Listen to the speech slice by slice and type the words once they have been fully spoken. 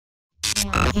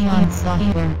In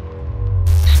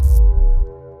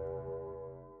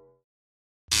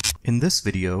this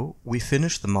video, we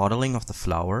finish the modeling of the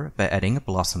flower by adding a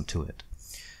blossom to it.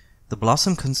 The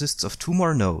blossom consists of two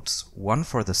more nodes, one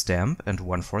for the stamp and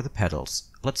one for the petals.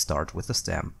 Let's start with the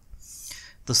stamp.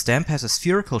 The stamp has a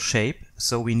spherical shape,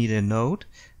 so we need a node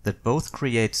that both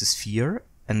creates a sphere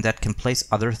and that can place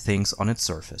other things on its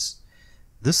surface.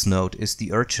 This node is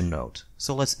the urchin node,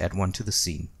 so let's add one to the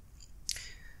scene.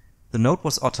 The node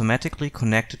was automatically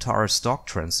connected to our stock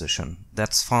transition.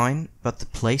 That's fine, but the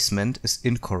placement is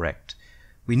incorrect.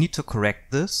 We need to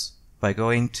correct this by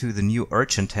going to the new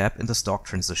urchin tab in the stock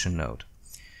transition node.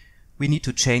 We need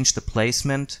to change the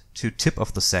placement to tip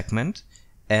of the segment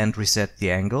and reset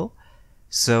the angle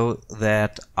so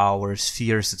that our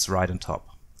sphere sits right on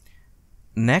top.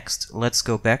 Next, let's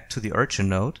go back to the urchin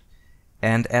node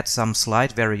and add some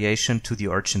slight variation to the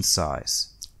urchin size.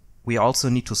 We also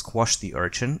need to squash the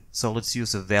urchin, so let's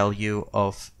use a value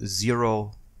of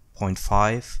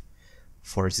 0.5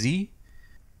 for Z,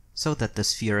 so that the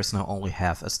sphere is now only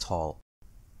half as tall.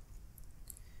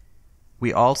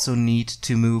 We also need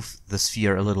to move the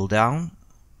sphere a little down,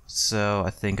 so I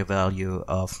think a value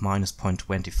of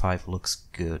 -0.25 looks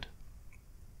good.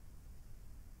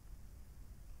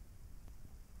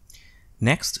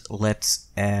 Next, let's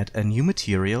add a new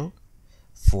material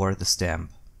for the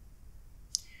stamp.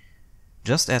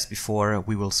 Just as before,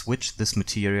 we will switch this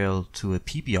material to a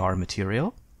PBR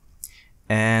material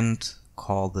and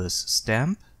call this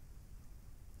stamp.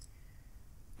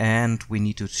 And we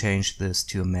need to change this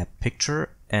to a map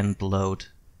picture and load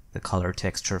the color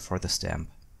texture for the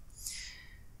stamp.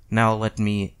 Now let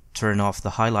me turn off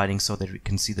the highlighting so that we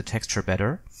can see the texture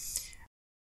better.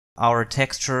 Our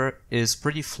texture is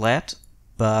pretty flat,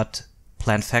 but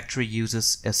PlantFactory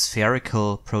uses a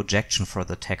spherical projection for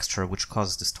the texture, which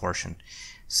causes distortion.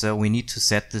 So we need to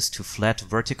set this to flat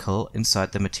vertical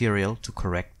inside the material to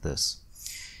correct this.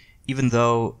 Even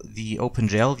though the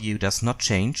OpenGL view does not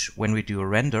change when we do a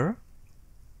render,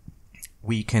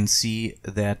 we can see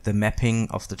that the mapping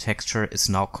of the texture is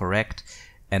now correct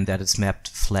and that it's mapped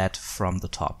flat from the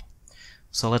top.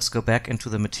 So let's go back into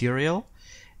the material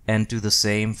and do the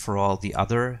same for all the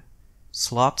other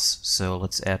slots. So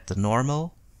let's add the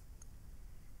normal,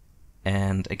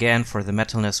 and again for the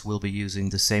metalness we'll be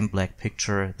using the same black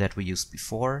picture that we used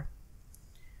before,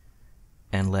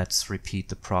 and let's repeat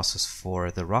the process for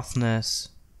the roughness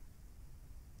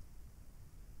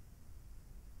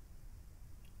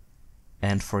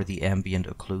and for the ambient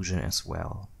occlusion as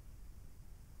well.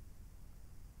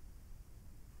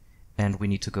 And we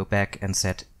need to go back and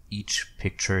set each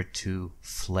picture to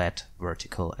flat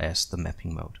vertical as the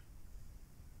mapping mode.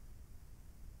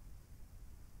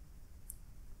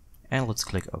 And let's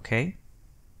click OK.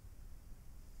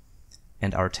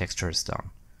 And our texture is done.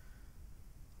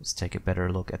 Let's take a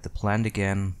better look at the plant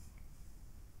again.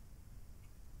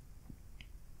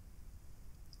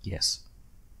 Yes,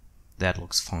 that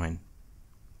looks fine.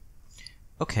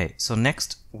 Okay, so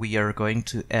next we are going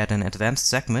to add an advanced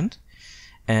segment,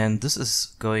 and this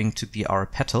is going to be our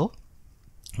petal.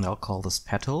 And I'll call this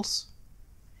petals.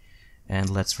 And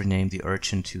let's rename the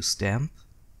urchin to stamp.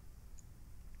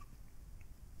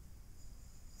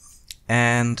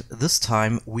 And this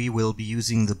time we will be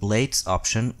using the blades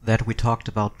option that we talked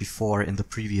about before in the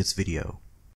previous video.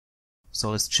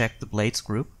 So let's check the blades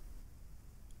group.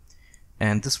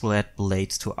 And this will add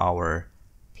blades to our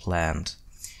plant.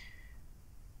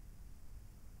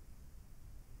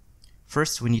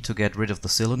 First we need to get rid of the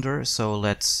cylinder, so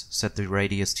let's set the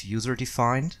radius to user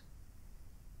defined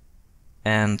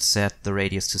and set the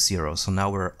radius to 0. So now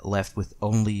we're left with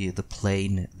only the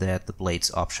plane that the blades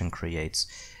option creates.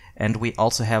 And we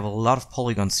also have a lot of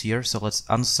polygons here, so let's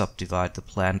unsubdivide the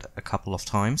plant a couple of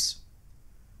times.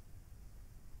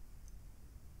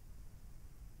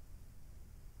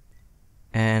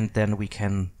 And then we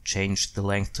can change the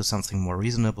length to something more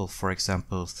reasonable, for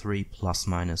example 3 ±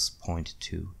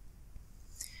 0.2.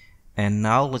 And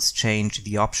now let's change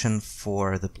the option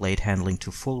for the blade handling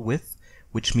to full width,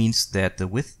 which means that the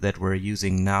width that we're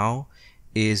using now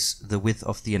is the width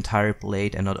of the entire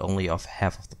blade and not only of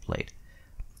half of the blade.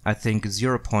 I think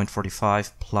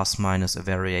 0.45 ± a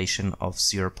variation of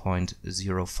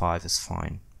 0.05 is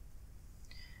fine.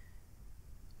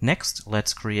 Next,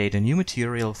 let's create a new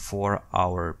material for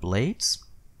our blades.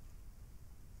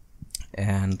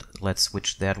 And let's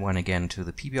switch that one again to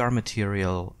the PBR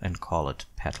material and call it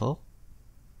petal.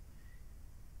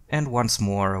 And once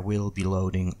more, we'll be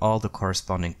loading all the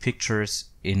corresponding pictures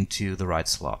into the right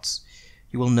slots.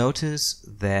 You will notice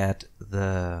that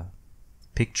the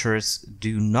pictures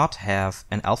do not have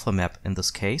an alpha map in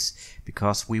this case,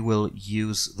 because we will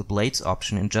use the blades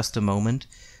option in just a moment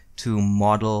to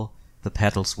model the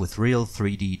petals with real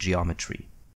 3D geometry.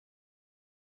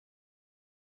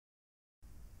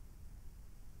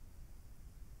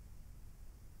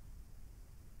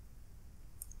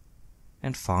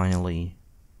 And finally,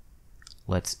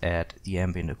 let's add the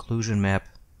ambient occlusion map.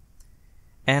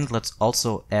 And let's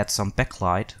also add some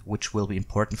backlight, which will be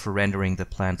important for rendering the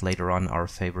plant later on in our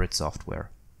favorite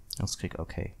software. Let's click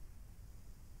OK.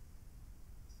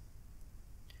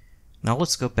 Now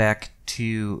let's go back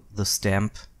to the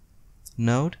stamp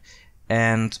node,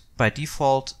 and by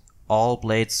default all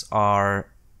blades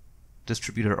are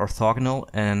distributed orthogonal,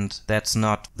 and that's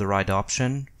not the right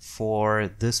option for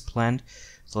this plant.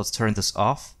 So let's turn this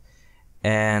off.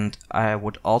 And I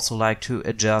would also like to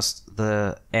adjust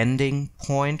the ending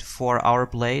point for our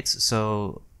blades.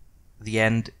 So the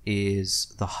end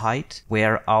is the height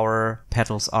where our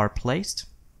petals are placed.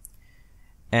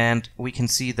 And we can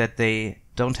see that they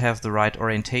don't have the right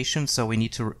orientation, so we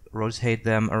need to rotate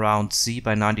them around Z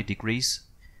by 90 degrees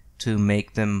to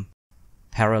make them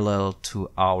parallel to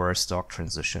our stalk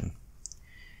transition.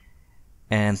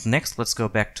 And next, let's go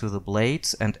back to the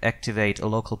blades and activate a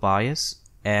local bias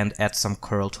and add some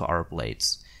curl to our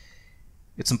blades.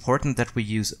 It's important that we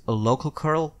use a local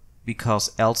curl,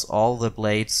 because else all the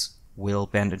blades will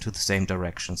bend into the same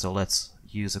direction. So let's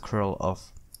use a curl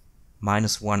of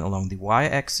 -1 along the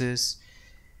y-axis,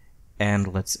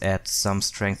 and let's add some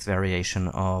strength variation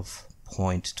of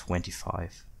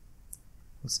 0.25.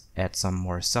 Let's add some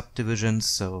more subdivisions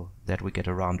so that we get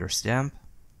a rounder stamp,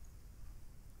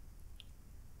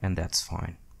 and that's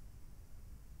fine.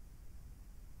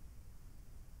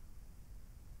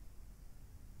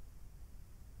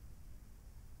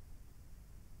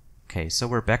 Okay, so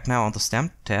we're back now on the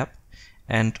Stamp tab,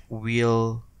 and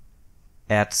we'll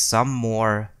add some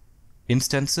more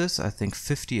instances. I think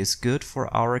 50 is good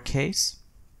for our case.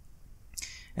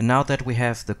 And now that we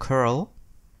have the curl,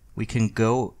 we can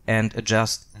go and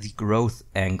adjust the growth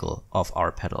angle of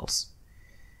our petals.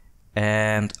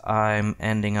 And I'm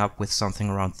ending up with something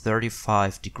around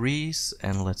 35 degrees,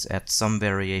 and let's add some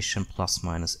variation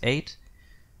 ±8,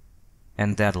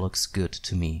 and that looks good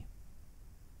to me.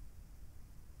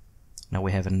 Now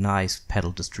we have a nice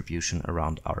petal distribution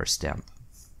around our stamp.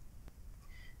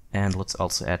 And let's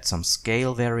also add some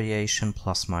scale variation,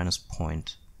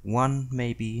 ±0.1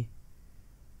 maybe.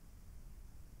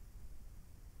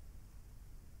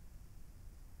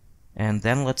 And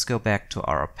then let's go back to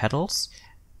our petals,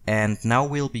 and now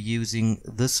we'll be using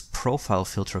this profile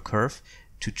filter curve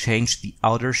to change the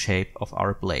outer shape of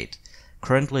our blade.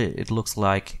 Currently it looks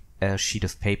like a sheet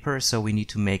of paper, so we need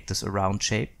to make this a round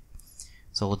shape.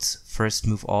 So let's first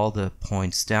move all the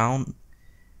points down,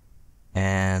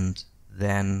 and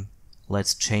then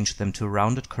let's change them to a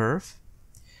rounded curve.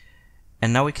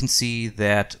 And now we can see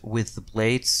that with the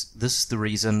blades, this is the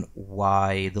reason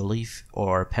why the leaf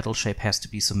or petal shape has to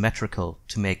be symmetrical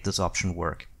to make this option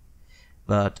work.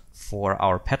 But for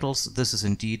our petals, this is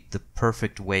indeed the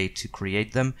perfect way to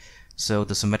create them, so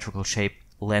the symmetrical shape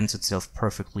lends itself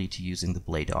perfectly to using the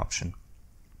blade option.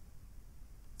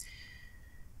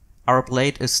 Our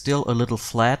blade is still a little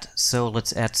flat, so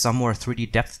let's add some more 3D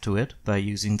depth to it by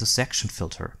using the section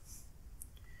filter.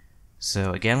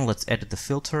 So again, let's edit the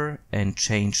filter and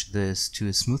change this to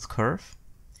a smooth curve.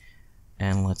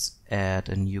 And let's add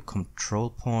a new control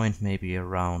point, maybe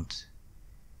around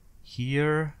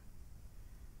here.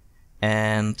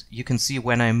 And you can see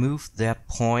when I move that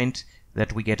point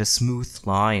that we get a smooth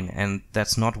line, and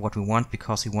that's not what we want,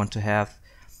 because we want to have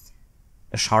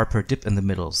a sharper dip in the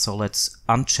middle. So let's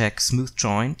uncheck smooth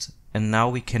joint, and now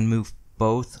we can move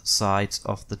both sides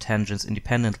of the tangents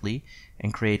independently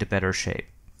and create a better shape.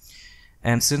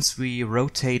 And since we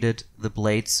rotated the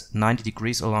blades 90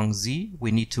 degrees along Z,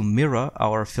 we need to mirror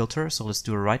our filter. So let's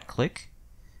do a right click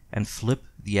and flip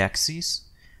the axes.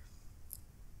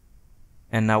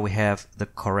 And now we have the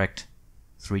correct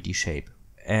 3D shape.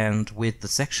 And with the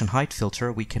section height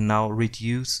filter, we can now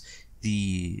reduce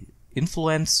the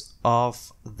influence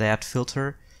of that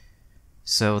filter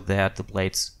so that the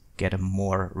blades get a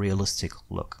more realistic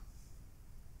look.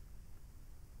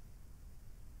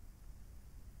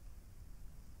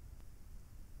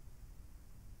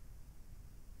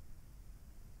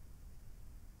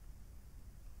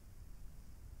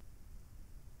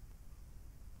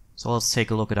 So let's take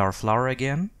a look at our flower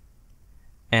again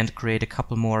and create a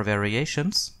couple more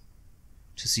variations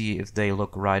to see if they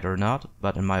look right or not,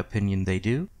 but in my opinion they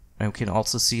do. And we can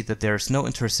also see that there's no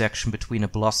intersection between a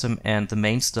blossom and the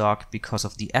main stalk because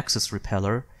of the axis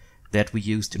repeller that we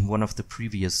used in one of the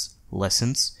previous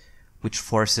lessons, which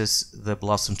forces the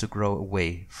blossom to grow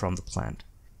away from the plant.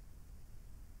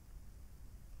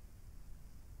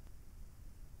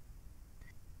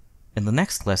 In the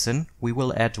next lesson, we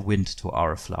will add wind to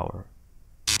our flower.